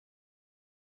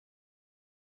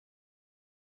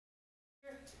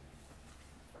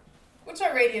What's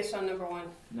our radius on number 1?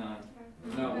 9.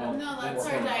 No, well, No, that's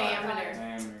our 4.5. diameter.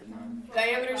 Diameter's 9.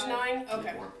 Diameter's 9?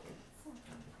 Okay.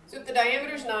 So if the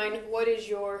diameter's 9, what is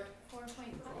your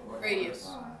 4.5. radius?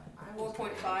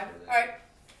 4.5. Alright,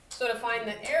 so to find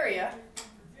the area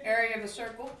of a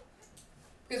circle,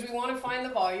 because we want to find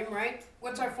the volume, right?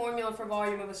 What's our formula for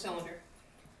volume of a cylinder?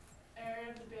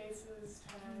 Area of the bases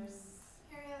times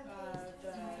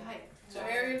the height. So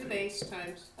area of the base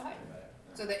times the height.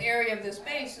 So the area of this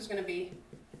base is going to be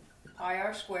pi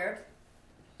r squared.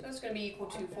 So that's going to be equal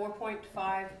to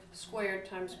 4.5 squared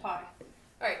times pi.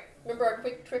 Alright, remember our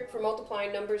quick trick for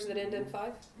multiplying numbers that end in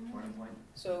 5?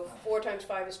 So 4 times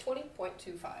 5 is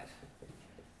 20.25.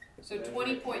 So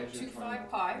 20.25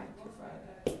 pi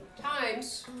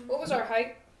times, what was our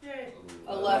height? Yay.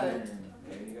 11.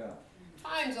 There you go.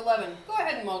 Times 11. Go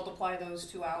ahead and multiply those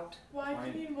two out. Why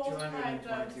can you multiply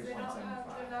those? They don't have,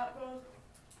 they're not both.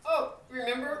 Oh,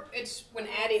 remember, it's when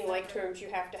adding like terms,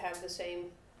 you have to have the same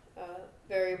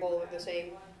variable or the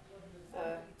same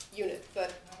unit,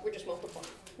 but we're just multiplying.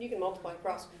 You can multiply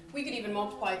across. We could even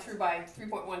multiply through by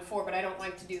 3.14, but I don't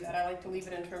like to do that. I like to leave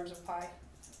it in terms of pi.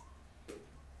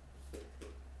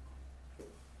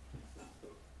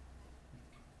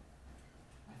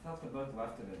 I thought they both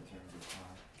left it in terms of pi.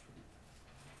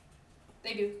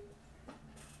 They do.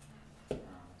 Oh,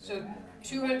 So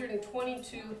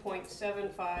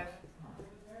 222.75 pi.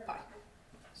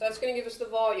 So that's going to give us the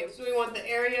volume. So we want the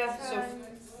area. So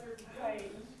Times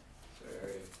height. So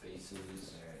area of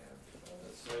bases.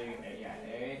 So you, yeah,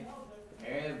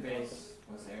 area of base.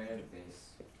 What's area of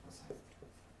base? What's height?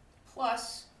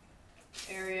 plus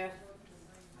area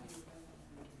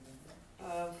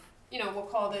of, we'll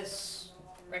call this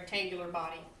rectangular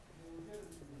body.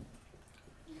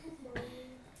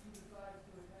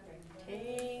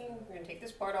 Okay, we're going to take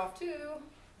this part off too.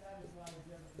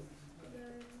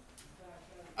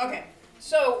 Okay,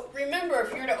 so remember,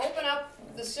 if you're to open up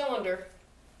the cylinder,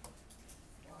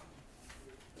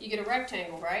 you get a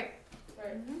rectangle, right?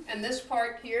 Right. And this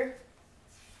part here,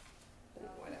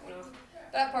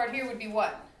 that part here would be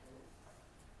what?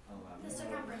 11. The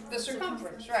circumference. The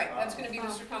circumference, right. That's going to be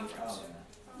the circumference. Oh,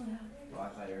 well, I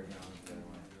thought you were going the other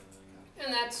way.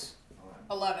 And that's 11.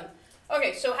 11.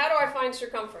 Okay, so how do I find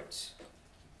circumference?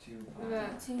 2 pi.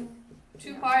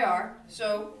 2 pi r,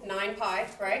 so 9 pi,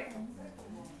 right?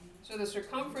 So the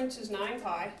circumference is 9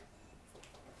 pi.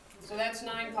 So that's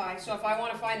 9 pi. So if I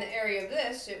want to find the area of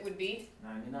this, it would be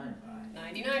 99 pi.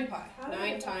 99 pi.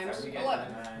 9 times How do we get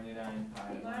 11. 99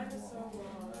 pi. Mine is so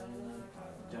long.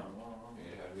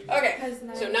 Okay,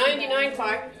 so 99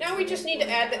 pi. Now we just need to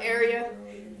add the area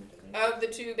of the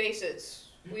two bases.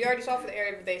 We already solved for the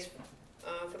area of the base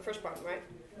for the first problem, right?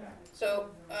 So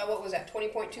what was that,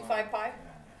 20.25 pi?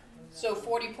 So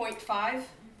 40.5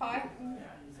 pi?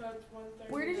 So it's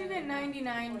 130. Where did you get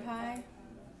 99 pi?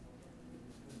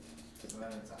 So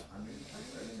then it's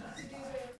 139 pi.